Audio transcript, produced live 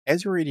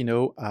As you already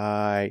know,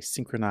 I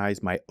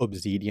synchronize my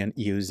Obsidian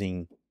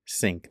using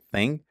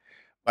Syncthing,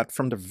 but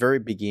from the very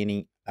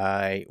beginning,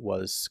 I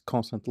was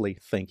constantly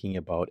thinking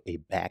about a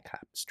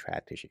backup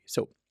strategy.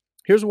 So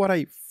here's what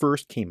I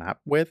first came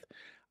up with.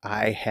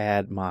 I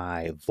had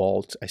my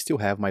vault, I still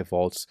have my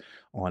vaults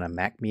on a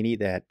Mac Mini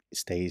that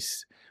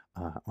stays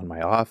on my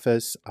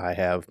office. I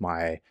have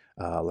my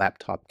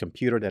laptop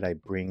computer that I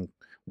bring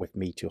with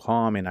me to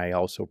home, and I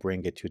also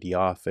bring it to the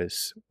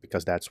office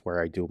because that's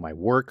where I do my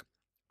work,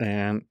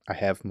 and I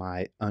have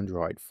my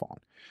Android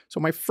phone.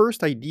 So my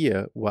first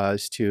idea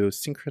was to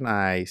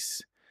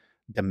synchronize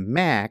the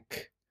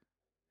Mac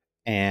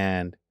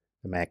and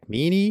the Mac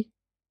Mini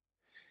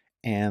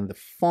and the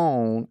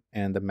phone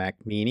and the Mac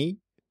Mini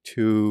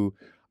to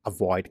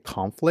avoid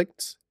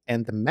conflicts.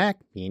 And the Mac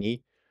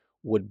Mini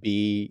would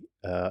be,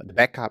 the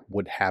backup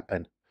would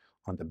happen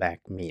on the Mac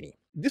Mini.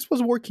 This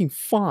was working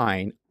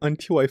fine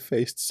until I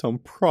faced some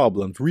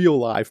problems, real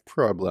life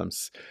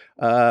problems.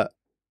 Uh,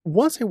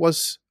 Once I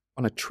was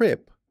on a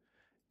trip,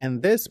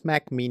 and this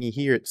Mac Mini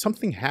here,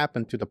 something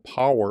happened to the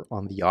power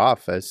on the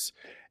office,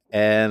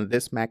 and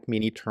this Mac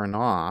Mini turned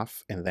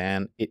off, and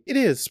then it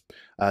is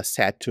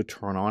set to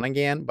turn on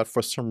again, but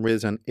for some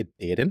reason it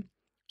didn't.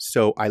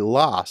 So I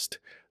lost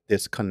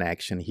this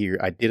connection here.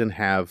 I didn't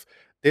have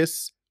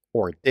this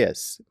or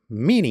this,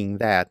 meaning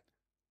that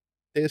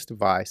these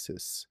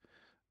devices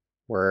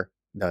were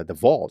the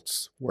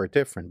vaults were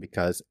different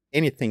because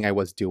anything I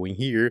was doing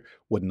here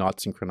would not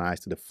synchronize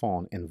to the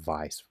phone and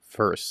vice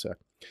versa.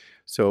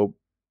 So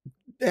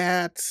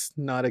that's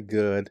not a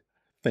good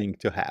thing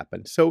to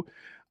happen. So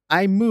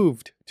I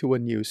moved to a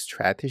new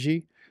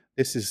strategy.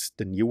 This is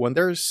the new one.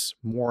 There's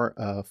more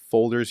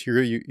folders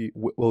here.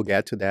 We'll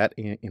get to that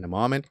in a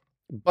moment.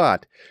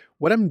 But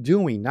what I'm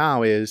doing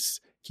now is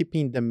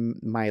keeping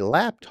my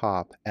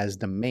laptop as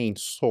the main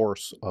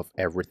source of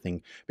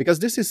everything because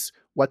this is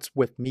what's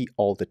with me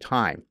all the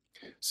time.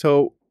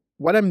 So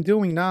what I'm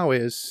doing now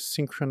is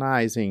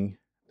synchronizing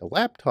the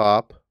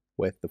laptop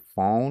with the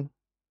phone,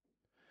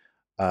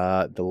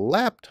 the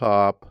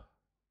laptop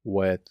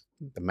with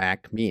the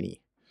Mac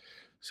Mini.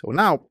 So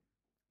now,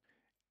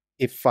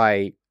 if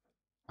I'm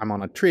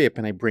on a trip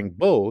and I bring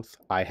both,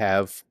 I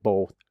have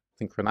both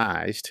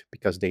synchronized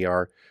because they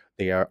are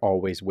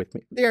always with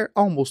me. They're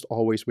almost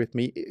always with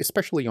me,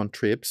 especially on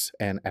trips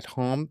and at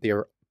home.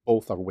 They're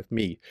both are with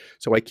me.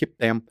 So I keep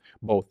them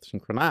both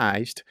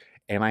synchronized,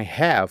 and I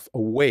have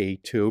a way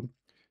to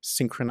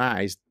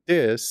synchronize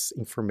this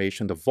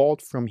information, the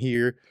vault from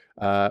here,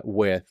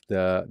 with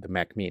the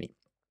Mac Mini.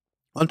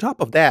 On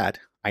top of that,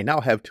 I now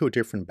have two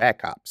different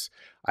backups.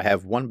 I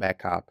have one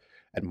backup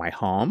at my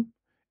home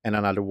and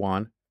another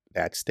one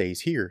that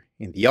stays here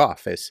in the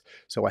office.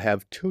 So I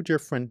have two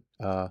different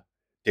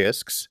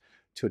disks,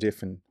 two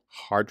different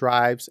hard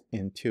drives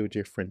in two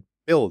different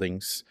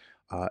buildings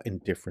in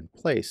different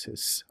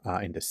places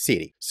in the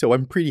city. So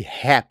I'm pretty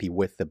happy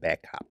with the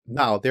backup.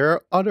 Now, there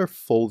are other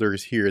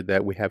folders here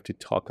that we have to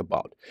talk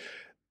about.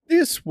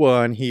 This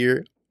one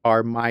here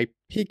are my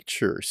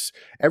pictures.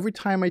 Every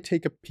time I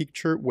take a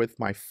picture with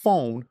my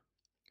phone,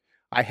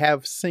 I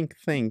have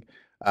Syncthing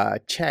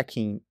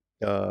checking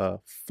the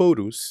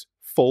photos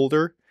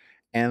folder,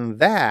 and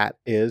that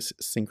is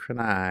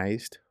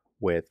synchronized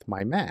with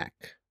my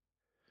Mac.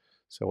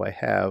 So I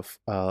have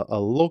a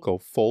local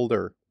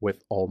folder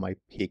with all my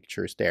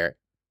pictures there,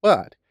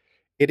 but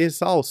it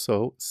is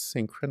also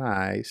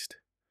synchronized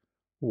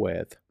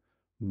with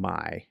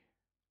my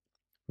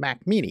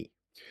Mac Mini.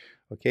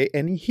 Okay,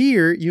 and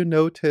here you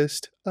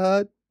noticed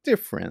a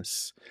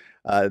difference.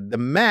 The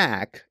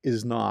Mac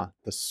is not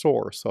the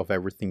source of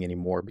everything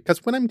anymore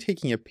because when I'm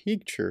taking a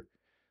picture,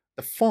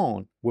 the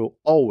phone will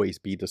always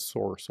be the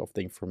source of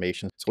the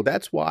information. So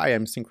that's why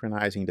I'm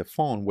synchronizing the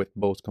phone with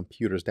both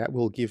computers. That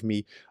will give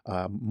me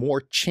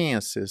more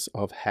chances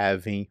of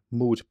having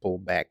multiple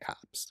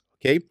backups.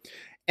 Okay,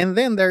 and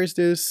then there's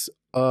this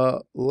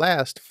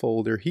last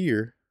folder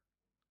here,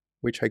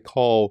 which I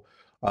call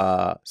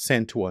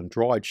send to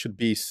Android. Should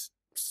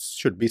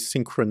be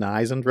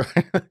synchronized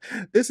Android.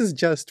 This is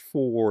just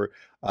for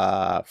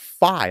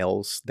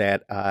files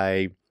that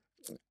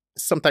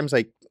sometimes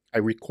I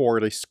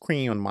record a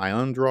screen on my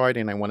Android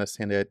and I want to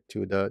send it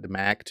to the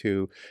Mac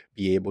to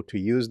be able to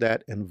use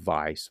that, and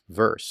vice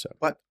versa.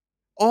 But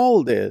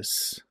all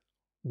this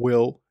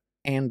will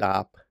end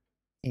up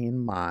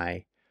in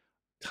my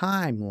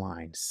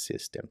timeline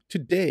system.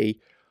 Today,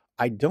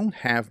 I don't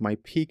have my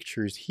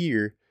pictures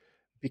here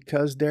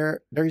because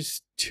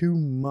there's too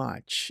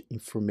much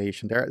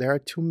information. There are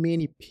too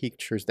many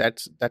pictures.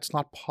 That's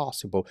not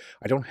possible.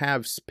 I don't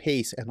have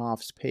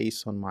enough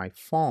space on my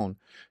phone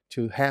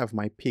to have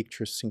my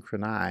pictures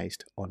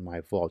synchronized on my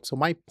vault. So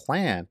my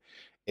plan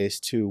is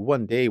to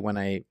one day, when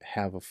I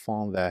have a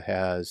phone that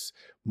has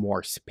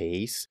more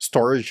space.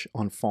 Storage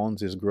on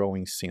phones is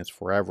growing since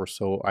forever,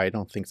 so I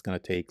don't think it's going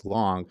to take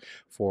long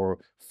for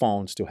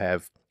phones to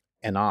have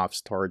enough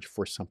storage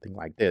for something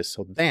like this.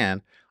 So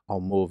then I'll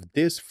move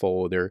this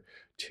folder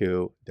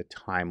to the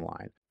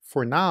timeline.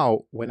 For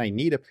now, when I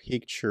need a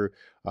picture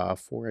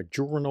for a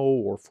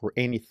journal or for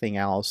anything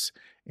else,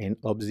 In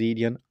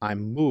Obsidian,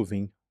 I'm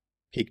moving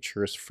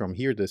pictures from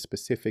here, the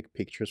specific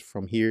pictures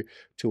from here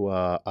to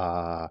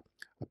a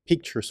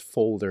pictures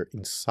folder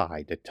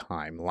inside the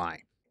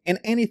timeline. And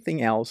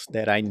anything else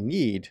that I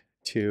need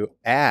to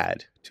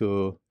add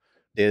to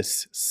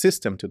this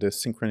system, to the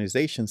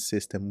synchronization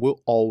system,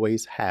 will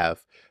always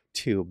have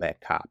two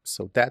backups.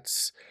 So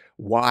that's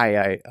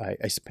why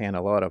I spend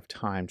a lot of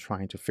time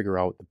trying to figure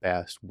out the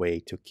best way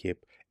to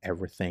keep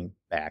everything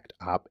backed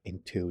up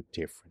in two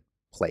different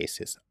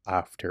places.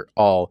 After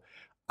all,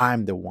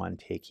 I'm the one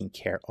taking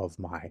care of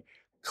my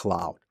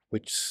cloud,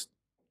 which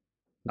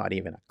not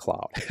even a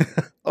cloud.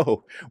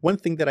 Oh, one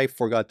thing that I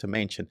forgot to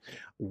mention,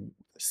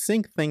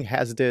 Syncthing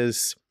has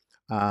this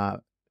uh,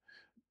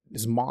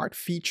 smart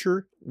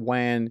feature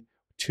when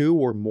two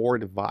or more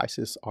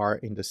devices are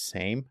in the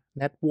same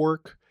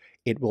network.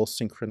 It will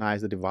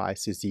synchronize the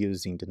devices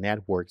using the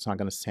network. It's not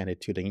going to send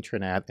it to the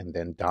internet and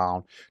then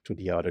down to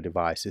the other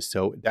devices.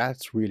 So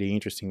that's really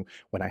interesting.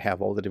 When I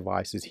have all the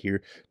devices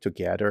here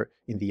together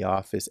in the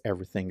office,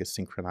 everything is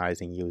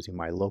synchronizing using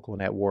my local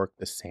network.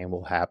 The same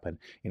will happen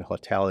in a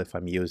hotel if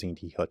I'm using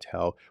the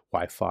hotel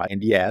Wi-Fi.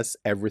 And yes,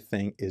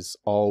 everything is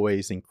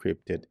always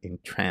encrypted in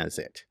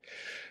transit.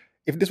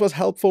 If this was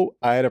helpful,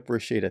 I'd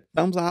appreciate a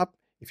thumbs up.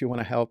 If you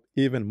want to help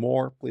even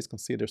more, please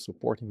consider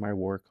supporting my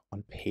work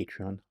on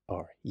Patreon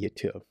or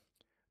YouTube.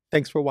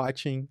 Thanks for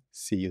watching.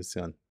 See you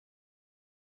soon.